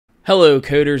Hello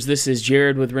coders, this is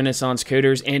Jared with Renaissance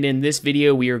Coders, and in this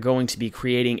video we are going to be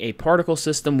creating a particle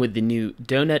system with the new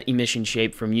donut emission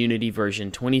shape from Unity version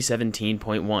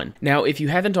 2017.1. Now if you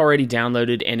haven't already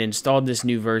downloaded and installed this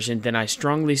new version, then I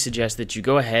strongly suggest that you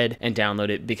go ahead and download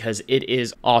it because it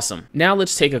is awesome. Now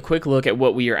let's take a quick look at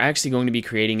what we are actually going to be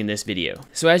creating in this video.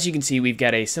 So as you can see, we've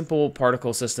got a simple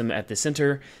particle system at the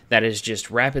center that is just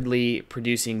rapidly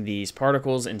producing these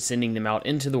particles and sending them out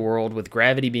into the world with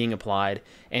gravity being applied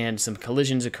and some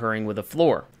collisions occurring with the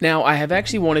floor. Now, I have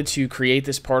actually wanted to create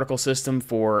this particle system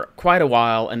for quite a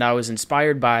while, and I was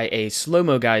inspired by a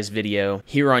slow-mo guys video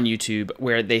here on YouTube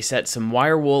where they set some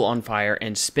wire wool on fire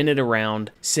and spin it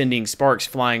around, sending sparks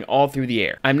flying all through the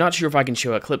air. I'm not sure if I can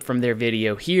show a clip from their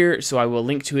video here, so I will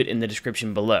link to it in the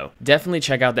description below. Definitely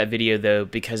check out that video though,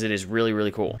 because it is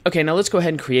really cool. Okay, now let's go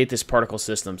ahead and create this particle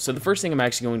system. So the first thing I'm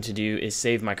actually going to do is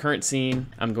save my current scene.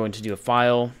 I'm going to do a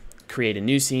file, create a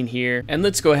new scene here, and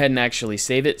let's go ahead and actually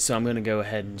save it. So I'm going to go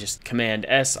ahead and just Command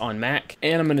S on Mac,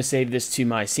 and I'm going to save this to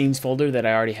my scenes folder that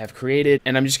I already have created,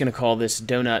 and I'm just going to call this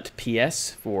donut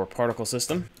PS for particle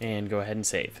system and go ahead and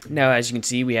save. Now as you can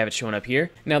see, we have it showing up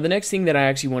here. Now the next thing that I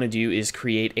actually want to do is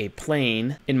create a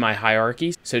plane in my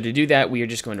hierarchy. So to do that, we are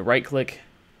just going to right click,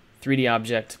 3D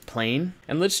object plane,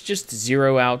 and let's just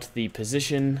zero out the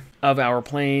position of our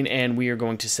plane, and we are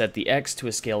going to set the X to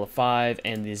a scale of 5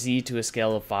 and the Z to a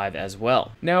scale of 5 as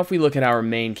well. Now if we look at our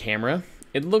main camera,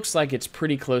 it looks like it's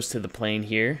pretty close to the plane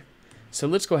here. So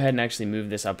let's go ahead and actually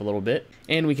move this up a little bit,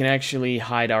 and we can actually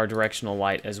hide our directional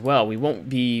light as well. We won't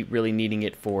be really needing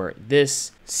it for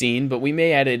this scene, but we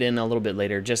may add it in a little bit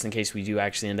later just in case we do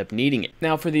actually end up needing it.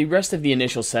 Now for the rest of the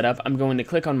initial setup, I'm going to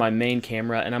click on my main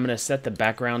camera and I'm going to set the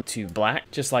background to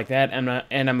black, just like that,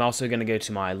 and I'm also going to go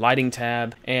to my lighting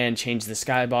tab and change the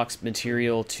skybox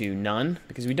material to none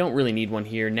because we don't really need one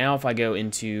here. Now if I go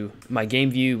into my game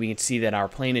view, we can see that our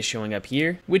plane is showing up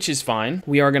here, which is fine.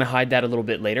 We are going to hide that a little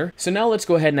bit later. So now let's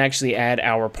go ahead and actually add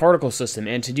our particle system,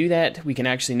 and to do that we can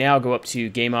actually now go up to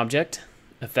Game Object,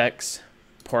 Effects,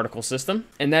 Particle System,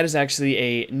 and that is actually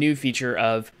a new feature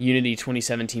of Unity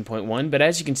 2017.1, but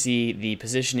as you can see, the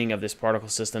positioning of this particle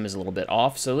system is a little bit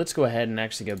off. So let's go ahead and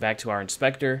actually go back to our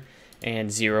inspector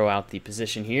and zero out the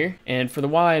position here, and for the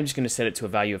Y I'm just going to set it to a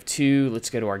value of 2. Let's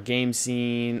go to our game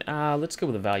scene. Let's go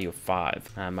with a value of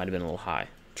 5. Might have been a little high.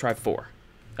 Try 4.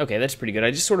 Okay, that's pretty good.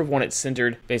 I just sort of want it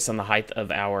centered based on the height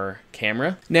of our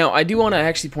camera. Now, I do want to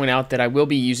actually point out that I will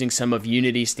be using some of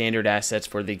Unity's standard assets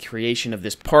for the creation of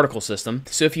this particle system.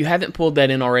 So if you haven't pulled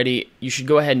that in already, you should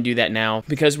go ahead and do that now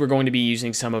because we're going to be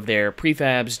using some of their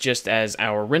prefabs just as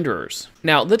our renderers.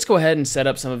 Now, let's go ahead and set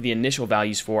up some of the initial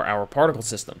values for our particle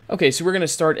system. Okay, so we're going to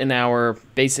start in our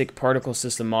basic particle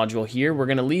system module here. We're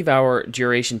going to leave our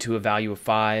duration to a value of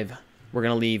 5. We're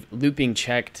going to leave looping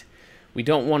checked. We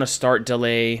don't want to start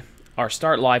delay. Our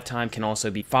start lifetime can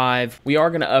also be 5. We are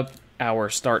going to up our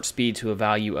start speed to a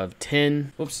value of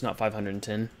 10. Whoops, not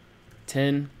 510.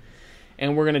 10.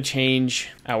 And we're going to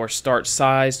change our start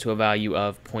size to a value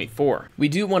of 0.4. We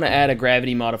do want to add a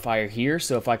gravity modifier here,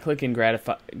 so if I click in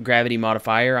gravity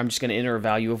modifier, I'm just going to enter a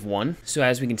value of 1. So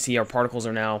as we can see, our particles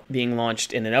are now being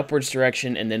launched in an upwards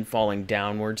direction and then falling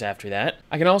downwards after that.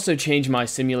 I can also change my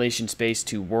simulation space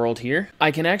to world here. I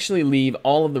can actually leave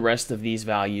all of the rest of these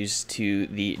values to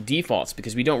the defaults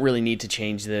because we don't really need to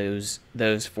change those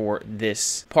for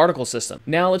this particle system.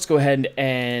 Now let's go ahead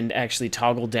and actually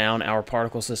toggle down our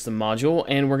particle system module,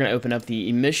 and we're going to open up the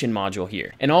emission module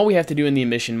here. And all we have to do in the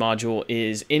emission module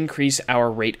is increase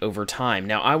our rate over time.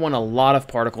 Now I want a lot of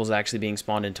particles actually being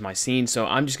spawned into my scene, so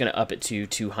I'm just going to up it to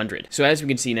 200. So as we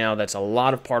can see now, that's a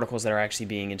lot of particles that are actually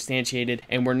being instantiated,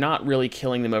 and we're not really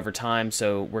killing them over time,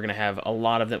 so we're going to have a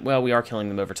lot of them. Well, we are killing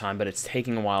them over time, but it's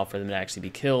taking a while for them to actually be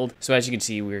killed. So as you can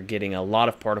see, we're getting a lot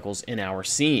of particles in our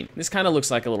scene. This kind of looks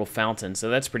like a little fountain, so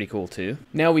that's pretty cool too.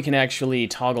 Now we can actually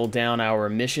toggle down our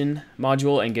emission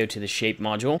module and go to the shape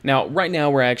module. Now right now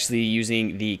we're actually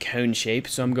using the cone shape,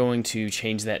 so I'm going to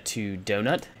change that to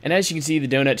donut. And as you can see, the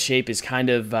donut shape is kind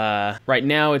of right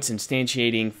now it's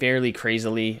instantiating fairly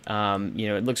crazily. You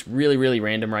know, it looks really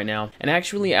random right now, and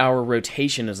actually our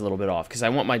rotation is a little bit off because I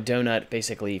want my donut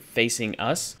basically facing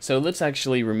us. So let's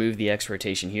actually remove the X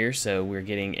rotation here, so we're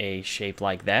getting a shape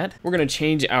like that. We're going to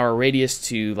change our radius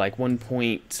to like 1.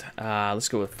 Let's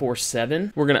go with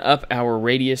 4.7. We're going to up our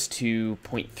radius to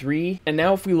 0.3. And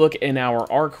now if we look in our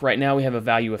arc, right now we have a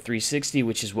value of 360,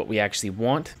 which is what we actually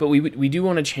want, but we do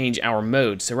want to change our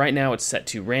mode. So right now it's set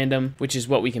to random, which is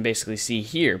what we can basically see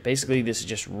here. Basically, this is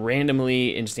just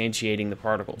randomly instantiating the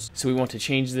particles. So we want to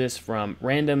change this from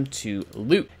random to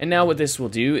loop. And now what this will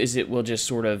do is it will just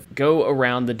sort of go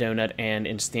around the donut and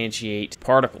instantiate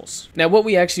particles. Now what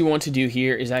we actually want to do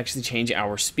here is actually change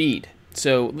our speed.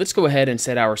 So let's go ahead and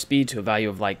set our speed to a value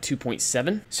of like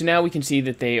 2.7. So now we can see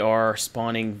that they are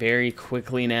spawning very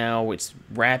quickly now. It's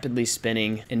rapidly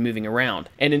spinning and moving around.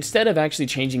 And instead of actually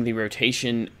changing the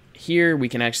rotation here, we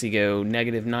can actually go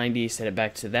 -90, set it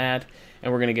back to that.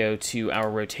 And we're going to go to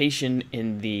our rotation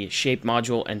in the shape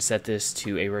module and set this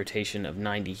to a rotation of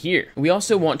 90 here. We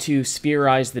also want to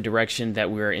spherize the direction that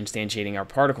we're instantiating our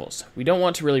particles. We don't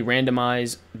want to really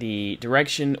randomize the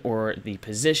direction or the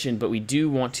position, but we do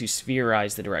want to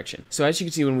spherize the direction. So as you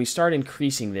can see, when we start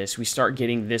increasing this, we start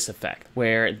getting this effect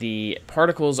where the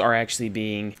particles are actually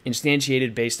being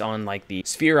instantiated based on like the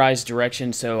spherized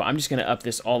direction. So I'm just going to up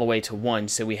this all the way to 1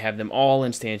 so we have them all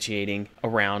instantiating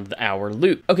around our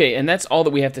loop. Okay, and that's all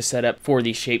that we have to set up for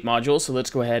the shape module. So let's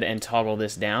go ahead and toggle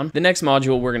this down. The next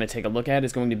module we're going to take a look at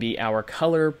is going to be our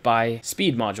color by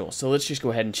speed module. So let's just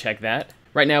go ahead and check that.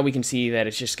 Right now we can see that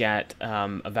it's just got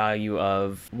a value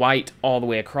of white all the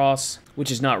way across, which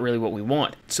is not really what we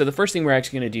want. So the first thing we're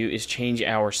actually going to do is change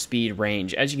our speed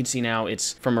range. As you can see now,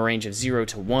 it's from a range of 0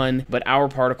 to 1, but our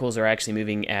particles are actually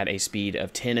moving at a speed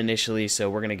of 10 initially, so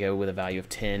we're going to go with a value of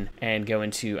 10 and go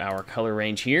into our color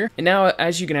range here. And now,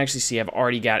 as you can actually see, I've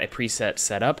already got a preset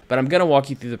set up, but I'm going to walk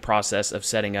you through the process of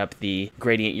setting up the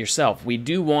gradient yourself. We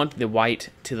do want the white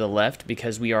to the left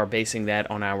because we are basing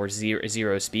that on our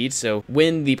zero speed, so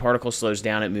when the particle slows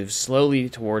down, it moves slowly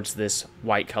towards this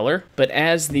white color, but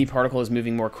as the particle is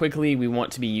moving more quickly, we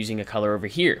want to be using a color over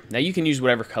here. Now you can use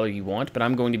whatever color you want, but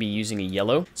I'm going to be using a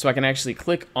yellow. So I can actually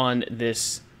click on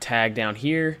this tag down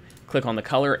here, click on the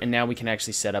color, and now we can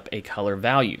actually set up a color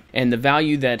value. And the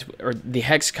value that, or the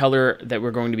hex color that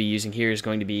we're going to be using here is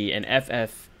going to be an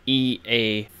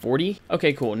FFEA40.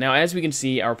 Okay, cool. Now, as we can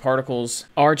see, our particles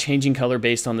are changing color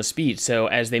based on the speed. So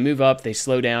as they move up, they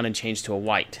slow down and change to a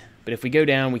white. But if we go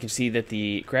down, we can see that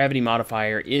the gravity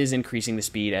modifier is increasing the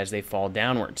speed as they fall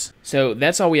downwards. So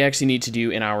that's all we actually need to do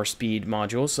in our speed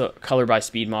module, so color by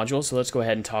speed module. So let's go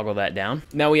ahead and toggle that down.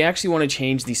 Now we actually want to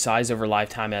change the size over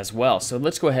lifetime as well. So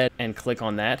let's go ahead and click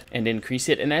on that and increase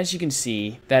it. And as you can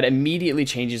see, that immediately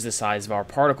changes the size of our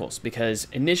particles because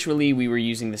initially we were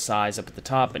using the size up at the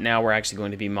top, but now we're actually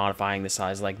going to be modifying the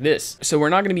size like this. So we're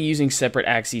not going to be using separate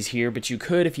axes here, but you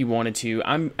could if you wanted to.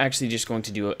 I'm actually just going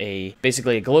to do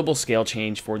basically a global scale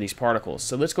change for these particles.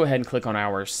 So let's go ahead and click on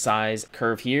our size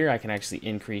curve here. I can actually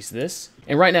increase this.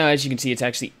 And right now, as you can see, it's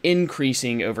actually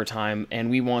increasing over time, and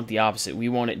we want the opposite. We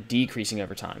want it decreasing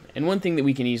over time. And one thing that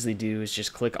we can easily do is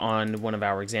just click on one of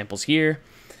our examples here,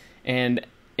 and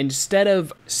instead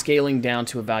of scaling down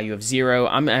to a value of 0,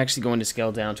 I'm actually going to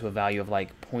scale down to a value of like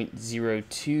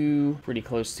 0.02, pretty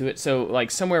close to it. So like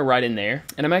somewhere right in there.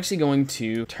 And I'm actually going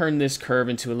to turn this curve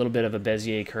into a little bit of a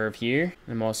Bezier curve here.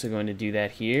 I'm also going to do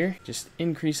that here. Just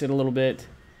increase it a little bit.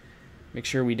 Make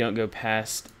sure we don't go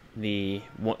past the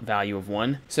value of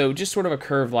 1. So just sort of a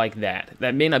curve like that.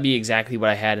 That may not be exactly what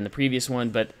I had in the previous one,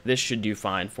 but this should do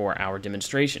fine for our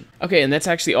demonstration. Okay, and that's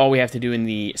actually all we have to do in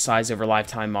the size over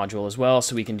lifetime module as well,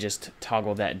 so we can just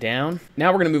toggle that down.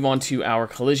 Now we're going to move on to our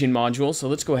collision module, so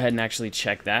let's go ahead and actually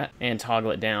check that and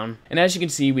toggle it down. And as you can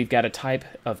see, we've got a type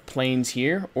of planes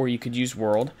here, or you could use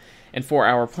world. And for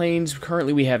our planes,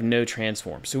 currently we have no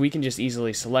transform. So we can just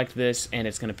easily select this, and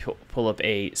it's going to pull up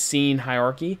a scene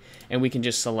hierarchy, and we can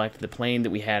just select the plane that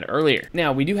we had earlier.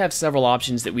 Now, we do have several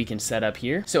options that we can set up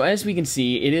here. So as we can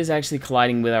see, it is actually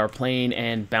colliding with our plane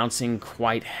and bouncing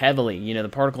quite heavily. You know, the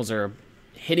particles are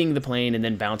hitting the plane and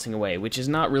then bouncing away, which is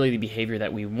not really the behavior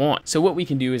that we want. So what we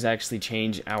can do is actually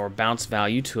change our bounce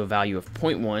value to a value of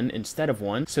 0.1 instead of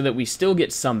 1, so that we still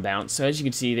get some bounce. So as you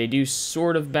can see, they do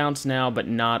sort of bounce now, but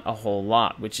not a whole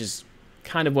lot, which is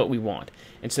kind of what we want.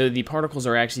 And so the particles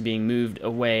are actually being moved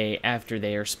away after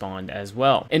they are spawned as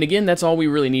well. And again, that's all we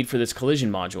really need for this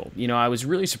collision module. You know, I was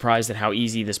really surprised at how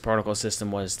easy this particle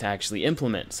system was to actually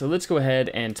implement. So let's go ahead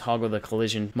and toggle the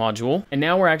collision module. And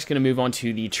now we're actually going to move on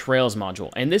to the trails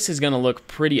module. And this is going to look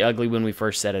pretty ugly when we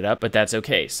first set it up, but that's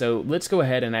okay. So let's go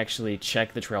ahead and actually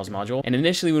check the trails module. And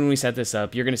initially when we set this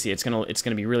up, you're going to see it's going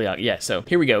to be really ugly. Yeah, so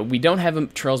here we go. We don't have a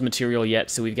trails material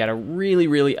yet, so we've got a really,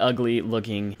 really ugly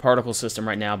looking particle system system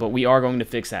right now, but we are going to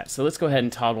fix that. So let's go ahead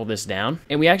and toggle this down.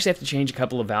 And we actually have to change a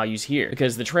couple of values here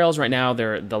because the trails right now,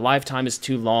 the lifetime is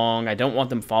too long. I don't want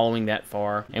them following that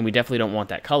far, and we definitely don't want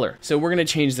that color. So we're going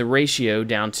to change the ratio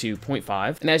down to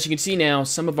 0.5. And as you can see now,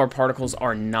 some of our particles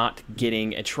are not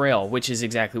getting a trail, which is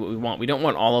exactly what we want. We don't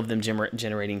want all of them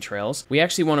generating trails. We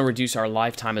actually want to reduce our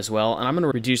lifetime as well, and I'm going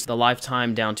to reduce the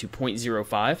lifetime down to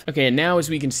 0.05. Okay, and now as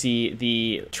we can see,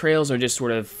 the trails are just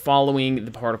sort of following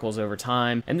the particles over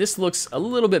time, and this looks a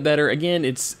little bit better. Again,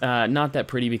 it's not that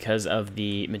pretty because of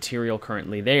the material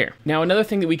currently there. Now, another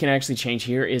thing that we can actually change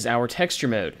here is our texture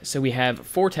mode. So we have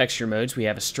 4 texture modes. We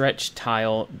have a stretch,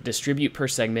 tile, distribute per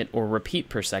segment, or repeat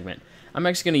per segment. I'm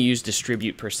actually going to use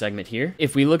distribute per segment here.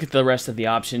 If we look at the rest of the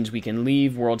options, we can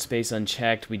leave world space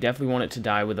unchecked. We definitely want it to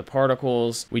die with the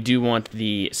particles. We do want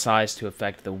the size to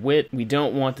affect the width. We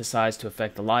don't want the size to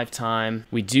affect the lifetime.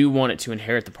 We do want it to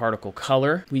inherit the particle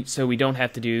color, so we don't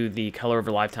have to do the color over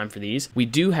lifetime for these. We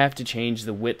do have to change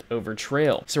the width over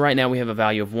trail. So right now we have a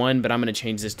value of 1, but I'm going to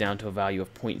change this down to a value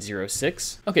of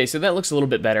 0.06. Okay, so that looks a little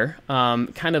bit better.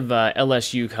 Kind of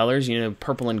LSU colors, you know,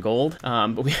 purple and gold.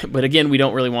 But again, we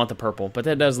don't really want the purple, but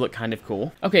that does look kind of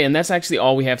cool. Okay, and that's actually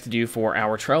all we have to do for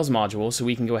our trails module, so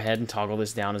we can go ahead and toggle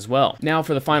this down as well. Now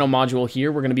for the final module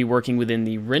here, we're going to be working within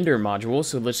the render module,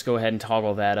 so let's go ahead and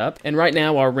toggle that up. And right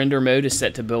now our render mode is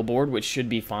set to billboard, which should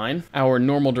be fine. Our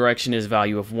normal direction is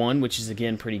value of 1, which is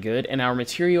again pretty good. And our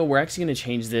material, we're actually going to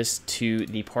change this to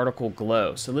the particle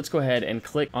glow. So let's go ahead and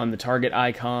click on the target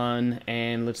icon,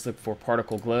 and let's look for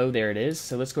particle glow. There it is.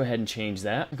 So let's go ahead and change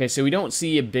that. Okay, so we don't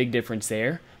see a big difference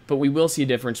there, but we will see a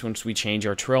difference once we change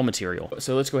our trail material.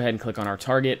 So let's go ahead and click on our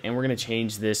target, and we're going to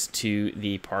change this to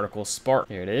the particle spark.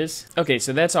 There it is. Okay,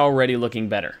 so that's already looking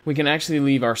better. We can actually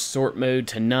leave our sort mode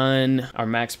to none. Our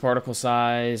max particle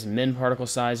size, min particle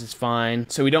size is fine.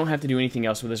 So we don't have to do anything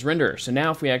else with this renderer. So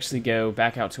now if we actually go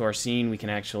back out to our scene, we can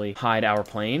actually hide our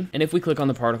plane. And if we click on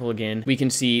the particle again, we can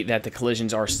see that the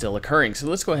collisions are still occurring. So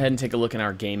let's go ahead and take a look in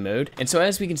our game mode. And so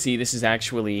as we can see, this is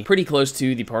actually pretty close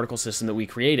to the particle system that we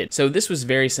created. So this was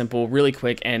very simple, really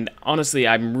quick, and honestly,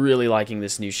 I'm really liking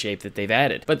this new shape that they've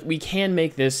added. But we can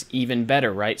make this even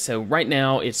better, right? So right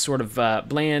now, it's sort of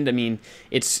bland. I mean,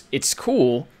 it's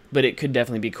cool, but it could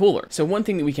definitely be cooler. So one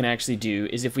thing that we can actually do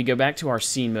is if we go back to our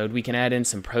scene mode, we can add in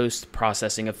some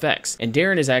post-processing effects. And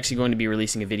Darren is actually going to be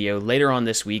releasing a video later on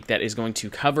this week that is going to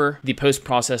cover the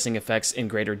post-processing effects in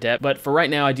greater depth. But for right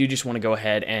now, I do just want to go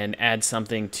ahead and add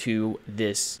something to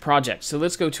this project. So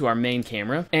let's go to our main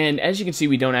camera. And as you can see,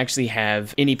 we don't actually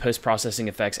have any post-processing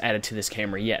effects added to this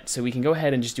camera yet. So we can go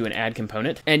ahead and just do an add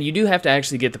component. And you do have to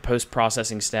actually get the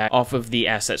post-processing stack off of the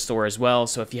asset store as well.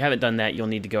 So if you haven't done that, you'll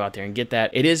need to go out there and get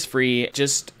that. It is free.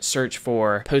 Just search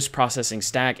for post-processing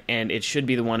stack, and it should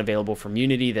be the one available from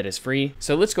Unity that is free.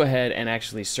 So let's go ahead and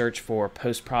actually search for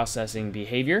post-processing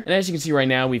behavior. And as you can see right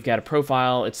now, we've got a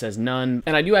profile. It says none.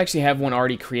 And I do actually have one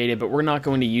already created, but we're not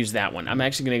going to use that one. I'm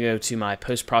actually going to go to my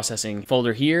post-processing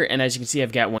folder here. And as you can see,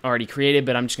 I've got one already created,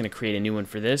 but I'm just going to create a new one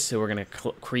for this. So we're going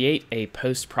to create a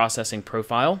post-processing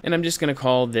profile. And I'm just going to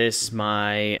call this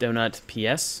my donut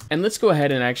PS. And let's go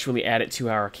ahead and actually add it to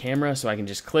our camera. So I can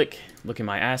just click, look in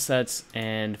my assets,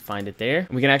 and find it there.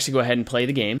 We can actually go ahead and play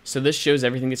the game. So this shows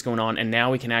everything that's going on, and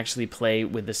now we can actually play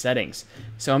with the settings.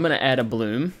 So I'm going to add a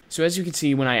bloom. So as you can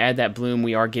see, when I add that bloom,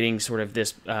 we are getting sort of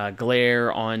this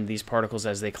glare on these particles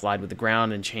as they collide with the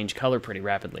ground and change color pretty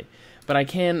rapidly. But I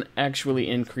can actually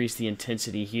increase the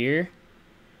intensity here.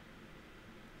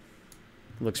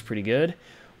 Looks pretty good.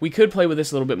 We could play with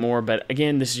this a little bit more, but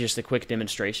again, this is just a quick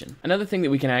demonstration. Another thing that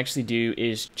we can actually do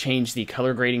is change the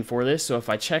color grading for this. So if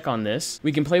I check on this,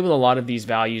 we can play with a lot of these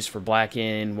values for black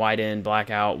in, white in,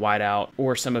 black out, white out,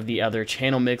 or some of the other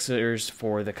channel mixers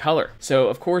for the color. So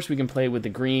of course we can play with the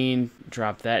green,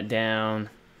 drop that down,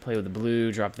 play with the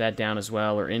blue, drop that down as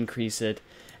well, or increase it.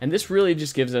 And this really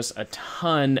just gives us a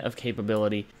ton of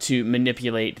capability to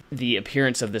manipulate the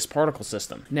appearance of this particle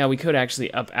system. Now we could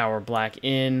actually up our black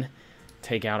in,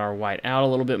 take out our white out a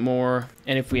little bit more.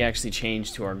 And if we actually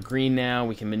change to our green now,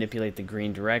 we can manipulate the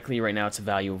green directly. Right now it's a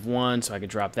value of 1, so I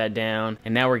could drop that down.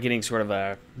 And now we're getting sort of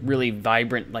a really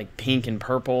vibrant, like pink and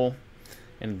purple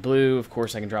and blue. Of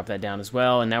course, I can drop that down as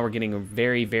well. And now we're getting a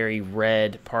very, very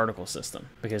red particle system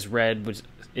because red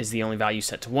is the only value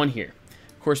set to 1 here.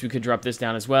 Of course, we could drop this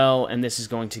down as well, and this is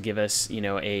going to give us, you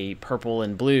know, a purple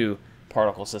and blue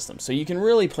particle system. So you can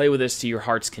really play with this to your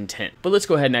heart's content. But let's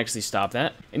go ahead and actually stop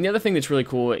that. And the other thing that's really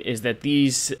cool is that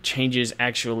these changes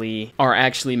are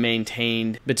actually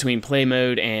maintained between play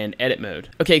mode and edit mode.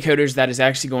 Okay, coders, that is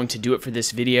actually going to do it for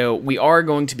this video. We are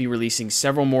going to be releasing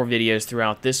several more videos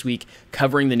throughout this week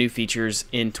covering the new features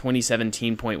in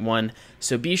 2017.1.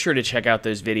 So be sure to check out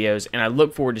those videos, and I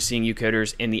look forward to seeing you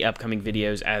coders in the upcoming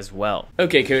videos as well.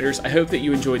 Okay, coders, I hope that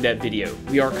you enjoyed that video.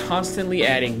 We are constantly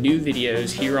adding new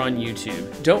videos here on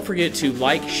YouTube. Don't forget to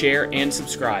like, share, and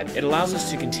subscribe. It allows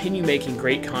us to continue making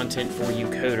great content for you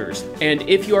coders. And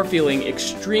if you are feeling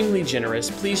extremely generous,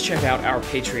 please check out our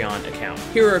Patreon account.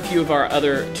 Here are a few of our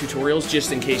other tutorials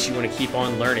just in case you want to keep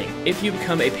on learning. If you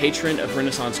become a patron of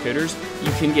Renaissance Coders,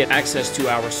 you can get access to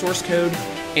our source code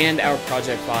and our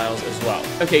project files as well.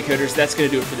 Okay, coders, that's going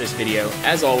to do it for this video.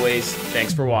 As always,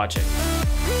 thanks for watching.